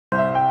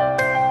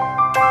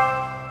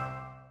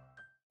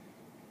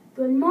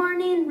Good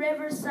morning,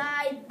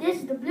 Riverside. This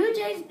is the Blue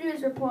Jays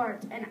News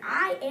Report, and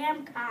I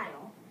am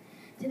Kyle.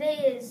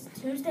 Today is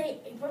Tuesday,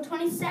 April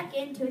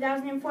 22nd,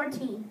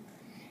 2014.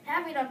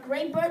 Having a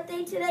great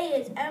birthday today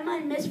is Emma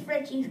in Miss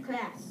Fritchie's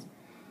class.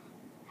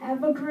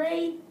 Have a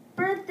great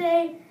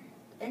birthday,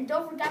 and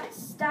don't forget to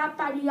stop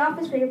by the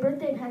office for your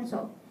birthday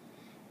pencil.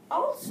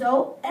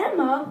 Also,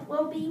 Emma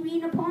will be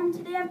reading a poem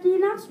today after the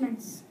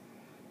announcements.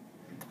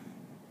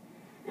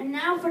 And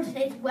now for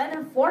today's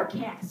weather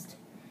forecast.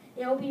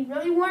 It will be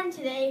really warm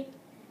today.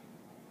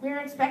 We're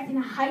expecting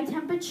a high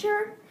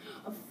temperature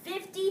of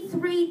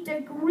 53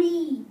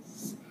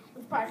 degrees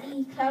with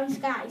partly cloudy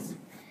skies.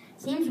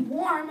 Seems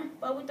warm,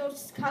 but with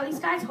those cloudy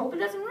skies, hope it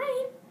doesn't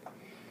rain.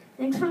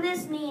 Thanks for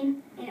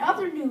listening. In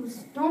other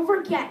news, don't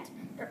forget,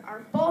 there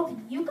are both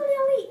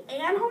ukulele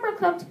and homework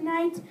club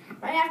tonight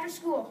right after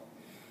school.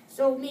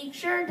 So make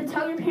sure to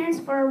tell your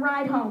parents for a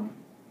ride home.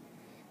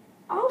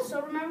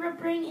 Also, remember to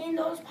bring in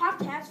those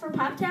Pop-Tarts for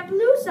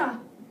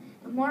Pop-Tart-Palooza.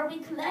 The more we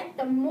collect,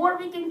 the more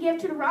we can give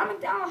to the Ron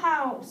McDonald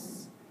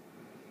House.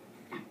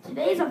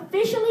 Today is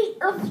officially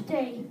Earth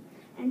Day.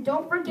 And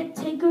don't forget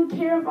to take good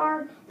care of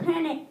our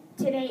planet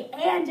today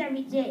and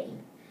every day.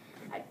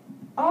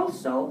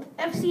 Also,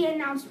 FCA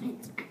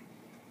announcement.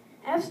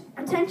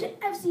 Attention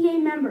FCA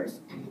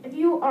members. If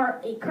you are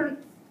a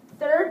current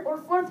 3rd or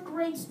 4th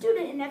grade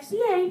student in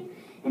FCA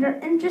and are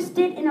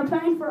interested in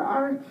applying for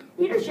our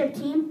leadership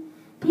team,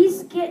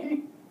 please get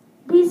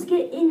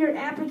in your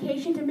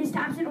application to Ms.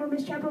 Thompson or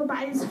Ms. Chappell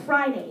by this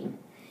Friday.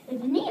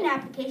 If you need an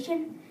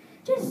application,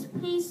 just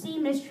please see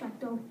Ms.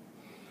 Trechtel.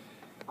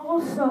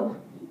 Also,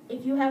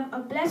 if you have a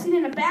blessing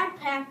in a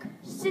backpack,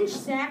 cinch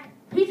sack,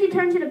 please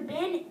return to the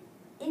bin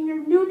in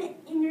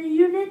your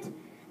unit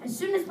as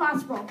soon as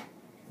possible.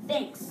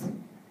 Thanks.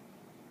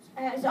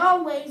 As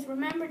always,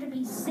 remember to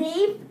be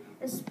safe,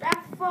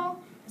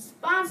 respectful,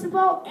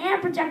 responsible,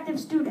 and protective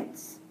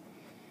students.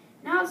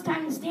 Now it's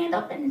time to stand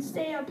up and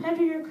say a pledge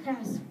to your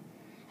class.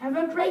 Have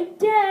a great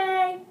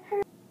day.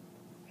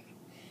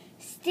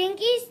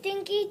 Stinky,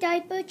 stinky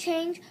diaper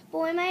change.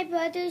 Boy, my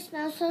brother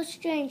smells so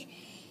strange.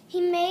 He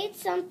made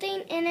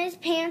something in his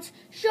pants.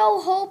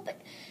 Sure hope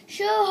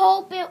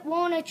it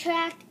won't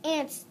attract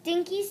ants.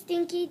 Stinky,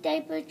 stinky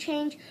diaper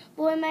change.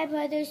 Boy, my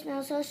brother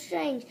smells so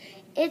strange.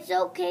 It's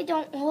okay,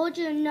 don't hold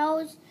your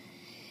nose.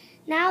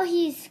 Now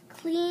he's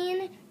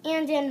clean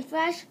and in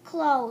fresh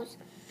clothes.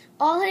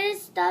 All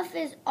his stuff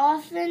is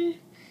often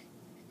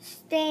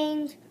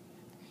stained.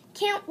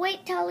 Can't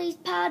wait till he's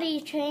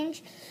potty trained.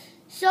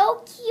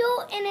 So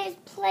cute in his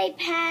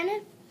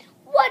playpen.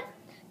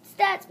 What's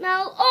that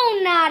smell?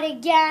 Oh, not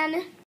again.